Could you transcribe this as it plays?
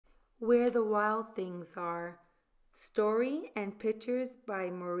Where the Wild Things Are. Story and pictures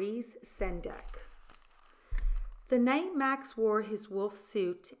by Maurice, Sendak. The night Max wore his wolf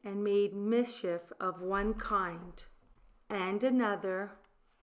suit and made mischief of one kind and another,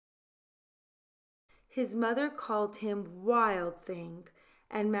 his mother called him Wild Thing,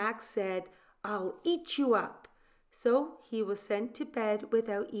 and Max said, "I'll eat you up." So he was sent to bed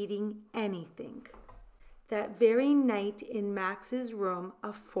without eating anything. That very night in Max's room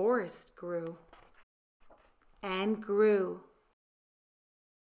a forest grew and grew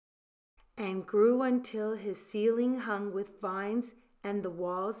and grew until his ceiling hung with vines and the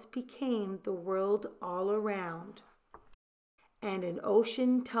walls became the world all around. And an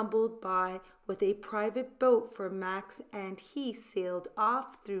ocean tumbled by with a private boat for Max, and he sailed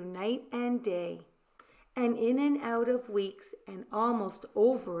off through night and day, and in and out of weeks, and almost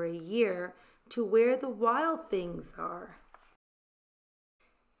over a year, to where the wild things are.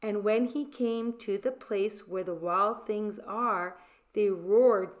 And when he came to the place where the wild things are, they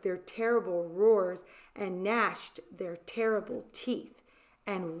roared their terrible roars, and gnashed their terrible teeth,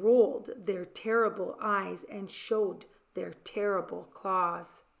 and rolled their terrible eyes, and showed their terrible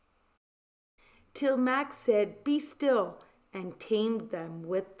claws. Till Max said, "Be still," and tamed them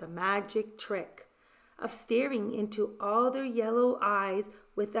with the magic trick of staring into all their yellow eyes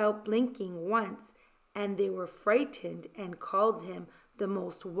without blinking once, and they were frightened and called him the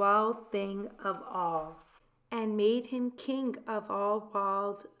most wild thing of all, and made him king of all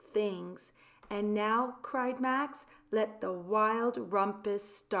wild things. And now, cried Max, let the wild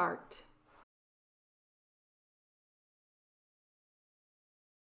rumpus start.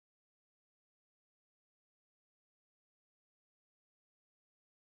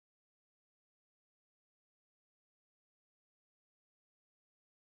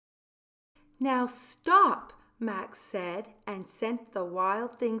 "Now stop," Max said, and sent the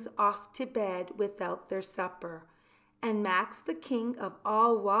wild things off to bed without their supper. And Max, the king of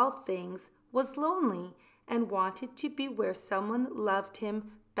all wild things, was lonely and wanted to be where someone loved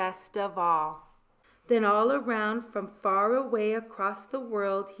him best of all. Then all around, from far away across the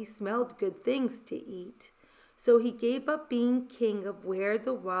world, he smelled good things to eat. So he gave up being king of where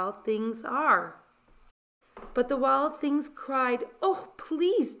the wild things are. But the wild things cried, "Oh,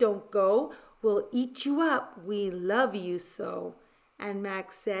 please don't go. We'll eat you up. We love you so." And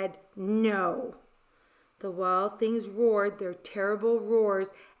Max said, "No." The wild things roared their terrible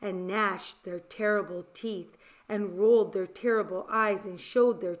roars, and gnashed their terrible teeth, and rolled their terrible eyes, and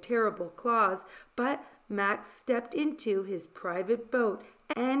showed their terrible claws. But Max stepped into his private boat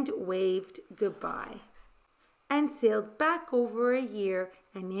and waved goodbye, and sailed back over a year,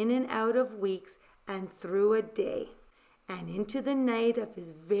 and in and out of weeks, and through a day, and into the night of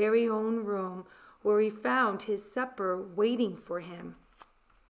his very own room, where he found his supper waiting for him.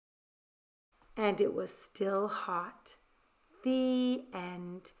 And it was still hot. The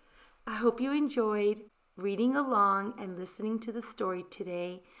end. I hope you enjoyed reading along and listening to the story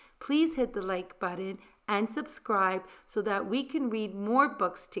today. Please hit the like button and subscribe so that we can read more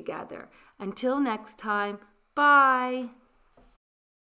books together. Until next time, bye.